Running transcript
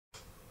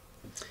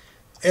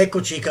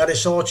Eccoci, care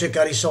socie e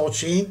cari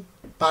soci,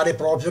 pare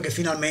proprio che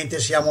finalmente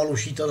siamo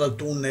all'uscita dal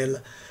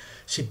tunnel.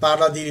 Si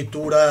parla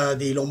addirittura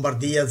di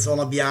Lombardia,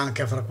 zona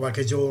bianca fra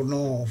qualche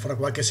giorno, fra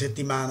qualche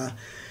settimana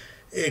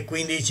e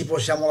quindi ci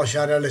possiamo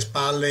lasciare alle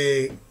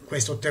spalle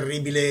questo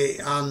terribile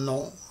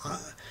anno.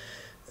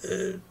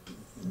 Eh,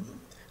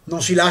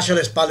 Non si lascia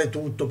alle spalle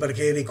tutto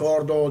perché il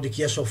ricordo di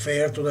chi ha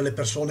sofferto, delle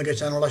persone che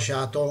ci hanno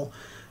lasciato,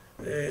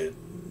 eh,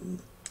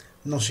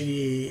 non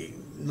si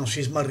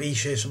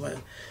smarrisce, insomma,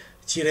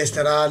 ci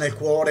resterà nel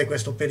cuore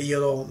questo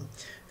periodo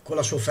con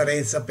la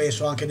sofferenza,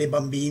 penso anche dei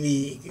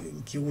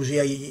bambini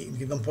chiusi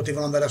che non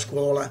potevano andare a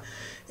scuola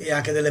e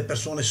anche delle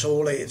persone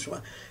sole,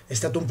 insomma, è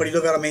stato un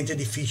periodo veramente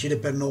difficile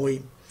per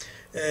noi.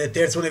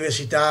 Terza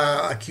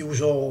università ha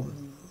chiuso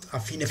a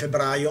fine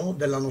febbraio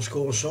dell'anno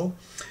scorso,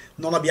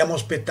 non abbiamo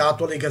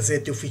aspettato le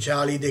gazzette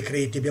ufficiali, i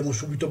decreti, abbiamo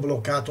subito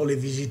bloccato le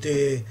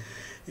visite,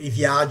 i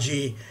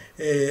viaggi,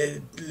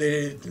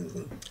 le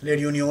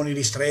riunioni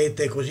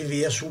ristrette e così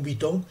via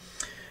subito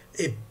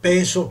e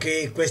penso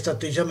che questo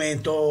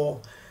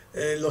atteggiamento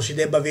lo si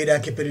debba avere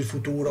anche per il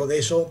futuro.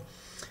 Adesso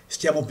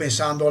stiamo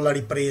pensando alla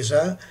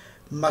ripresa,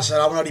 ma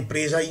sarà una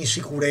ripresa in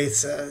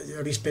sicurezza,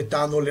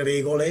 rispettando le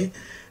regole,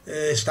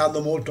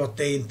 stando molto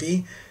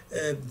attenti,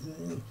 eh,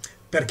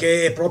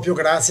 perché è proprio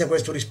grazie a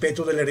questo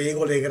rispetto delle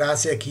regole,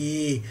 grazie a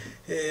chi,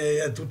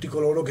 a tutti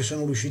coloro che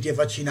sono riusciti a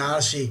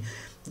vaccinarsi,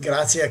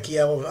 grazie a chi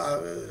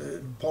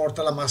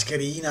porta la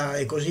mascherina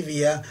e così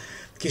via,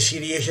 che si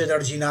riesce ad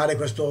arginare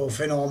questo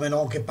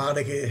fenomeno che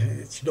pare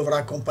che ci dovrà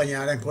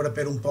accompagnare ancora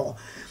per un po'.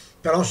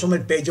 Però insomma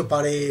il peggio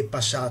pare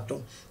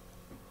passato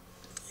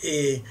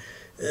e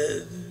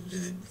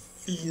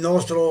il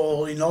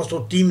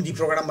nostro team di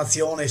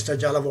programmazione sta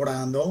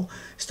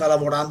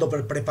lavorando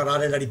per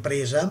preparare la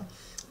ripresa.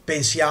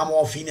 Pensiamo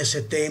a fine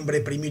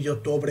settembre, primi di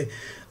ottobre,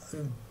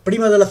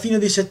 prima della fine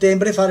di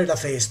settembre fare la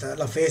festa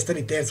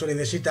di terza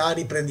università,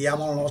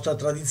 riprendiamo la nostra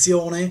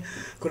tradizione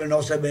con le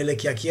nostre belle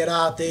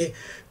chiacchierate,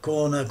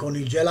 con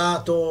il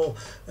gelato.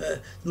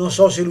 Non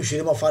so se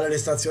riusciremo a fare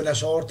l'estrazione a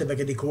sorte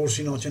perché di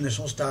corsi non ce ne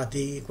sono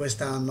stati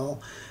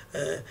quest'anno.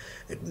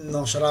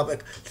 Non sarà,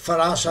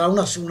 sarà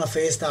una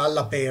festa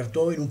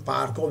all'aperto in un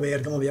parco. A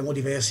Bergamo abbiamo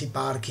diversi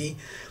parchi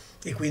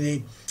e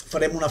quindi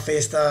faremo una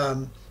festa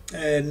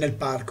nel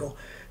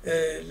parco.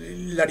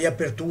 La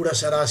riapertura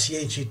sarà sia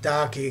in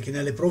città che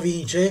nelle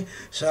province,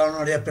 sarà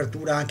una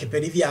riapertura anche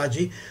per i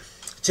viaggi.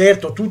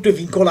 Certo, tutto è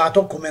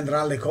vincolato a come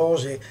andranno le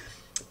cose,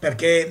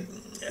 perché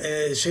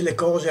se le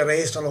cose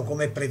restano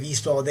come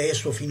previsto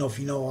adesso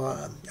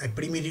ai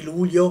primi di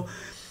luglio,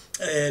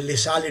 le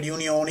sale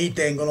riunioni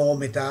tengono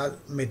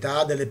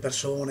metà delle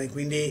persone,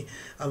 quindi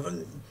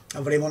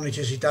avremo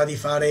necessità di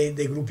fare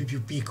dei gruppi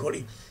più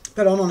piccoli.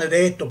 Però non è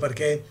detto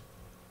perché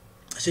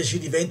se si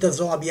diventa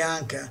zona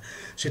bianca,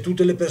 se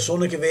tutte le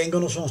persone che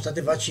vengono sono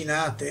state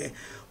vaccinate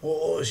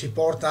o si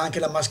porta anche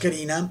la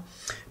mascherina,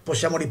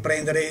 possiamo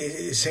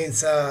riprendere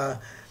senza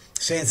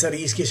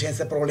rischi e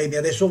senza problemi.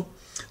 Adesso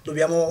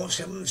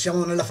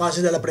siamo nella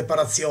fase della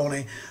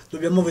preparazione,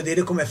 dobbiamo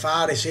vedere come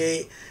fare,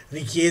 se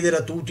richiedere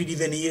a tutti di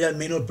venire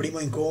almeno al primo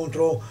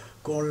incontro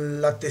con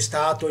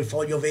l'attestato, il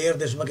foglio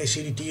verde, insomma, che si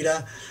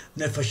ritira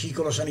nel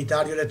fascicolo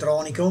sanitario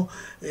elettronico,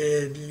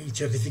 il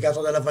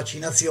certificato della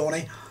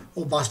vaccinazione,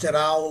 o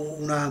basterà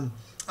una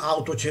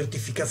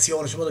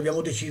autocertificazione. Insomma,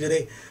 dobbiamo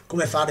decidere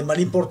come fare, ma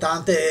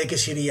l'importante è che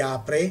si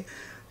riapre,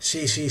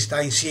 si sta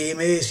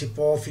insieme, si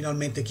può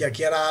finalmente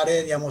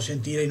chiacchierare, andiamo a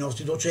sentire i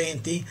nostri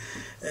docenti.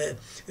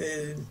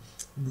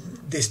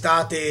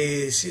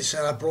 D'estate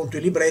sarà pronto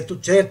il libretto.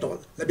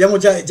 Certo, è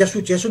già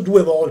successo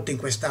 2 volte in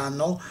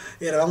quest'anno,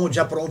 eravamo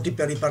già pronti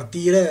per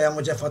ripartire,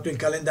 avevamo già fatto il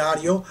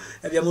calendario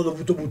e abbiamo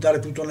dovuto buttare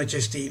tutto nel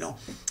cestino.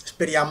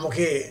 Speriamo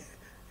che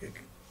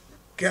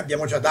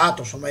abbiamo già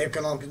dato, insomma, che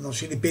non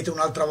si ripete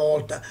un'altra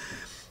volta.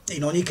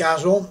 In ogni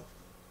caso,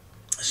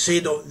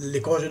 se le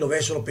cose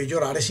dovessero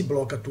peggiorare, si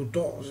blocca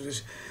tutto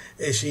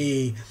e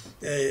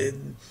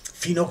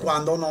fino a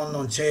quando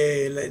non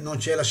c'è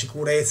la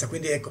sicurezza.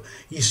 Quindi ecco,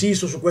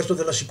 insisto su questo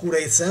della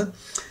sicurezza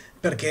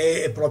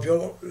perché è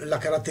proprio la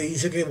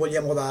caratteristica che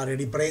vogliamo dare: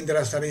 riprendere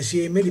a stare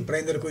insieme,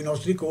 riprendere con i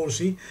nostri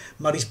corsi,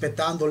 ma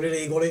rispettando le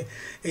regole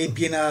e in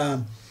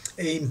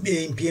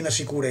piena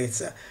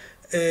sicurezza.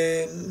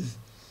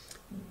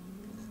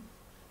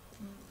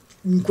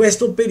 In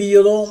questo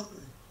periodo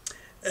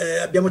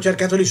abbiamo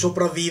cercato di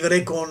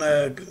sopravvivere con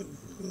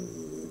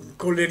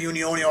le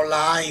riunioni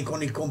online,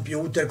 con il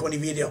computer, con i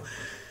video.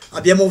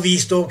 Abbiamo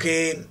visto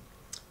che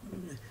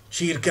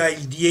circa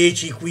il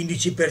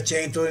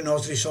 10-15% dei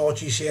nostri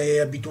soci si è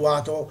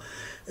abituato,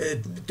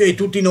 e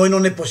tutti noi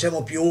non ne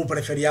possiamo più,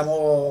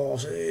 preferiamo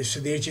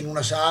sederci in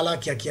una sala,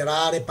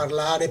 chiacchierare,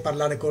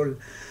 parlare con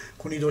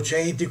i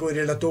docenti, con i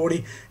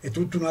relatori, è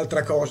tutta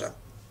un'altra cosa.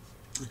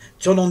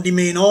 Ciò non di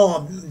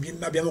meno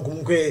abbiamo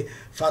comunque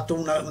fatto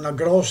una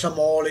grossa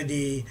mole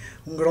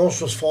un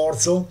grosso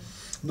sforzo,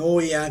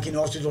 noi e anche i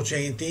nostri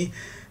docenti,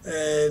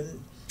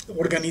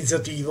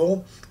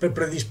 organizzativo, per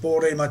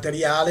predisporre il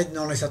materiale.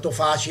 Non è stato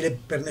facile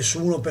per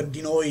nessuno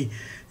di noi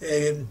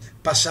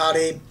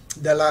passare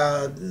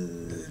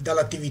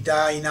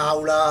dall'attività in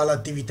aula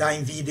all'attività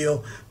in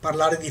video,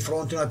 parlare di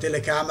fronte a una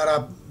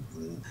telecamera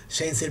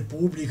senza il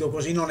pubblico,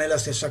 così non è la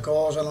stessa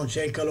cosa, non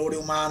c'è il calore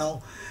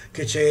umano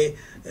che c'è,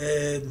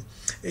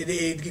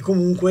 e che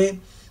comunque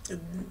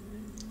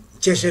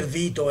ci è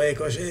servito,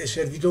 ecco, è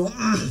servito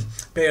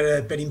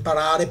per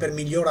imparare, per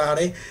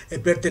migliorare e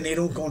per tenere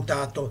un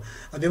contatto.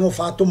 Abbiamo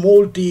fatto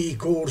molti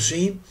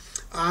corsi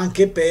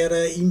anche per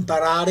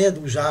imparare ad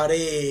usare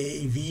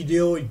i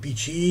video, il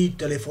PC, il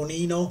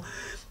telefonino,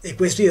 e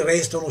questi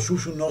restano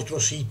sul nostro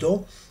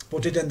sito,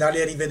 potete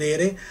andarli a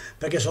rivedere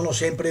perché sono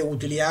sempre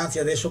utili. Anzi,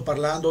 adesso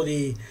parlando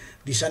di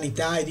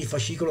sanità e di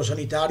fascicolo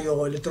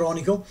sanitario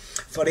elettronico,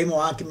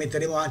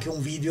 metteremo anche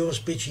un video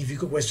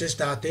specifico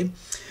quest'estate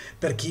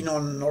per chi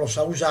non lo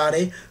sa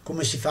usare,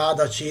 come si fa ad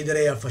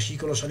accedere al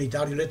fascicolo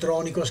sanitario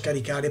elettronico, a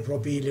scaricare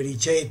proprio le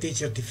ricette, i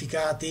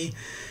certificati,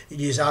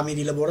 gli esami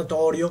di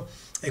laboratorio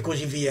e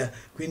così via.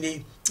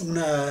 Quindi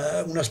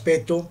un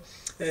aspetto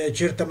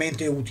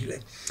certamente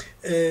utile.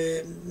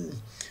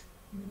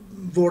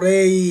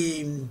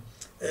 Vorrei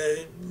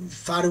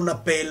fare un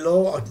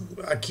appello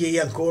a chi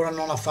ancora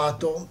non ha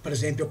fatto, per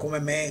esempio come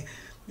me,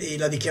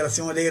 la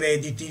dichiarazione dei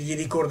redditi, di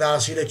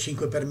ricordarsi le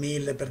 5 per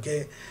 1000,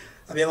 perché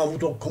abbiamo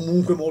avuto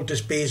comunque molte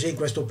spese in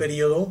questo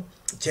periodo,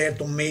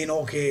 certo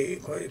meno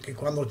che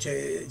quando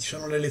ci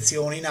sono le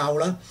lezioni in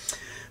aula,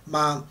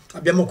 ma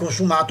abbiamo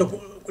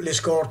consumato le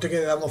scorte che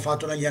avevamo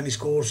fatto negli anni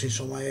scorsi,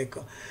 insomma,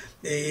 ecco,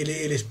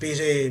 e le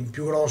spese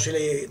più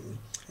grosse,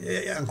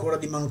 ancora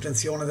di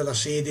manutenzione della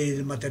sede,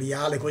 del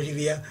materiale e così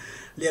via,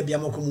 le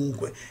abbiamo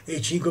comunque, e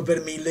il 5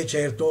 per 1000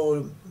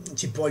 certo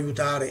ci può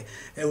aiutare,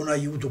 è un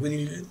aiuto,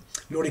 quindi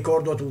lo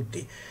ricordo a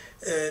tutti.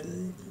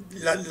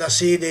 La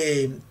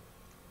sede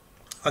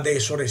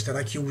adesso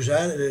resterà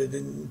chiusa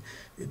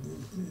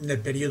nel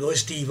periodo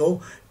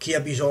estivo, chi ha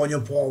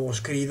bisogno può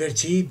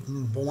scriverci,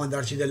 può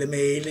mandarci delle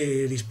mail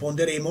e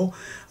risponderemo.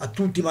 A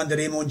tutti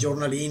manderemo un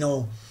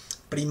giornalino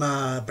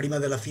prima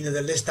della fine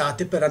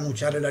dell'estate per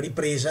annunciare la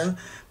ripresa,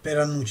 per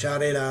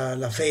annunciare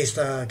la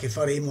festa che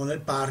faremo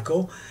nel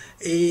parco,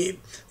 e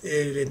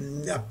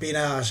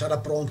appena sarà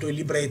pronto il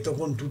libretto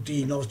con tutti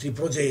i nostri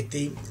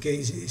progetti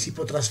che si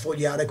potrà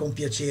sfogliare con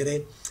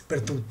piacere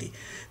per tutti.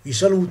 Vi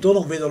saluto,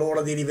 non vedo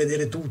l'ora di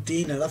rivedere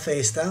tutti nella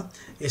festa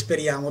e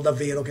speriamo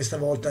davvero che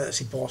stavolta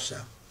si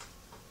possa.